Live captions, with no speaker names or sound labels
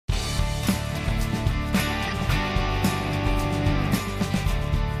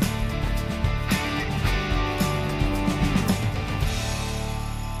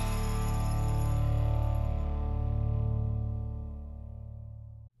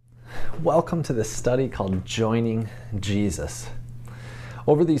Welcome to this study called Joining Jesus.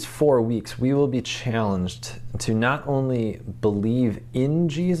 Over these 4 weeks, we will be challenged to not only believe in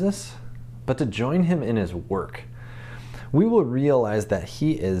Jesus, but to join him in his work. We will realize that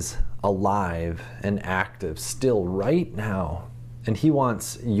he is alive and active still right now, and he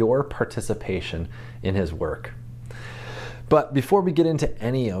wants your participation in his work. But before we get into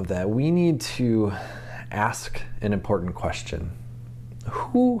any of that, we need to ask an important question.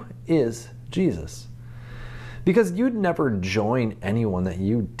 Who is Jesus? Because you'd never join anyone that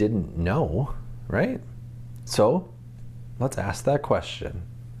you didn't know, right? So let's ask that question.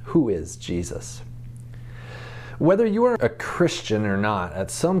 Who is Jesus? Whether you are a Christian or not, at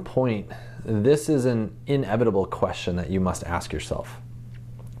some point, this is an inevitable question that you must ask yourself.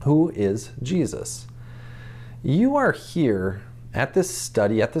 Who is Jesus? You are here at this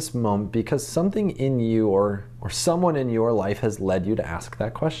study, at this moment, because something in you or someone in your life has led you to ask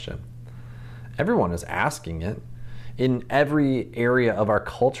that question. Everyone is asking it. In every area of our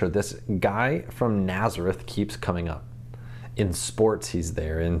culture, this guy from Nazareth keeps coming up. In sports, he's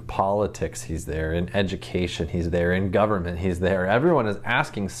there. In politics, he's there. In education, he's there. In government, he's there. Everyone is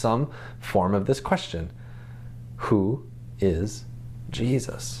asking some form of this question. Who is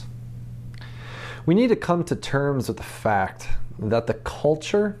Jesus? We need to come to terms with the fact that the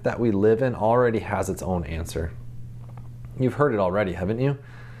culture that we live in already has its own answer. You've heard it already, haven't you?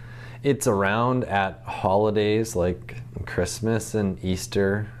 It's around at holidays like Christmas and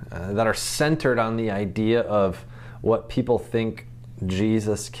Easter that are centered on the idea of what people think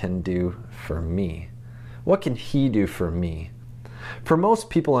Jesus can do for me. What can he do for me? For most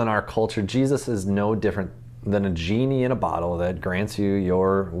people in our culture, Jesus is no different than a genie in a bottle that grants you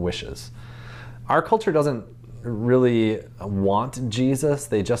your wishes. Our culture doesn't really want Jesus,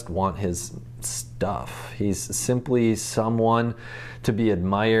 they just want his stuff. He's simply someone to be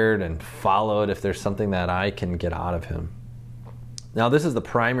admired and followed if there's something that I can get out of him. Now, this is the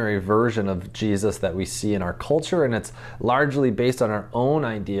primary version of Jesus that we see in our culture, and it's largely based on our own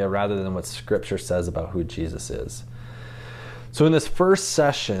idea rather than what Scripture says about who Jesus is. So in this first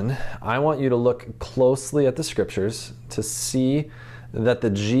session, I want you to look closely at the Scriptures to see that the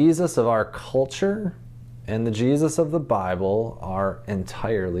Jesus of our culture and the Jesus of the Bible are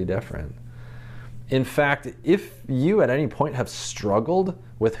entirely different. In fact, if you at any point have struggled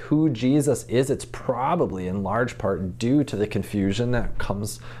with who Jesus is, it's probably in large part due to the confusion that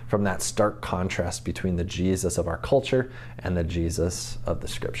comes from that stark contrast between the Jesus of our culture and the Jesus of the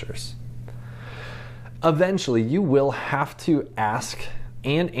Scriptures. Eventually, you will have to ask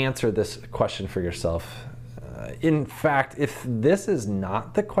and answer this question for yourself. In fact, if this is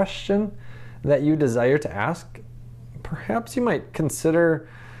not the question that you desire to ask, perhaps you might consider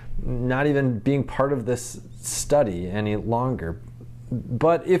not even being part of this study any longer.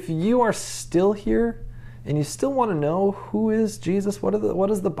 But if you are still here and you still want to know who is Jesus, what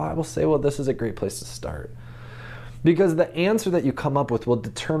does the Bible say? Well, this is a great place to start. Because the answer that you come up with will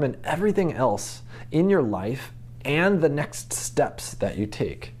determine everything else in your life and the next steps that you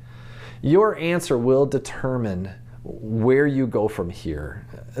take. Your answer will determine where you go from here.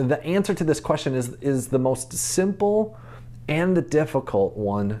 The answer to this question is the most simple and the difficult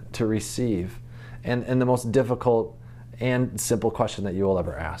one to receive, and the most difficult and simple question that you will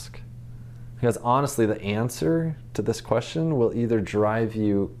ever ask. Because honestly, the answer to this question will either drive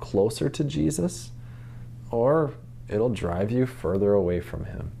you closer to Jesus or it'll drive you further away from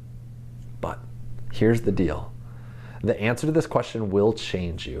him. But here's the deal. The answer to this question will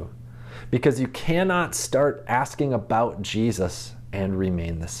change you, because you cannot start asking about Jesus and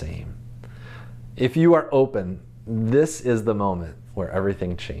remain the same. If you are open, this is the moment where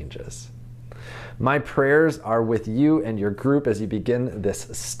everything changes. My prayers are with you and your group as you begin this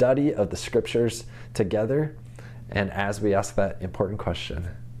study of the Scriptures together, and as we ask that important question,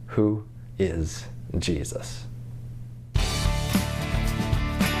 who is Jesus?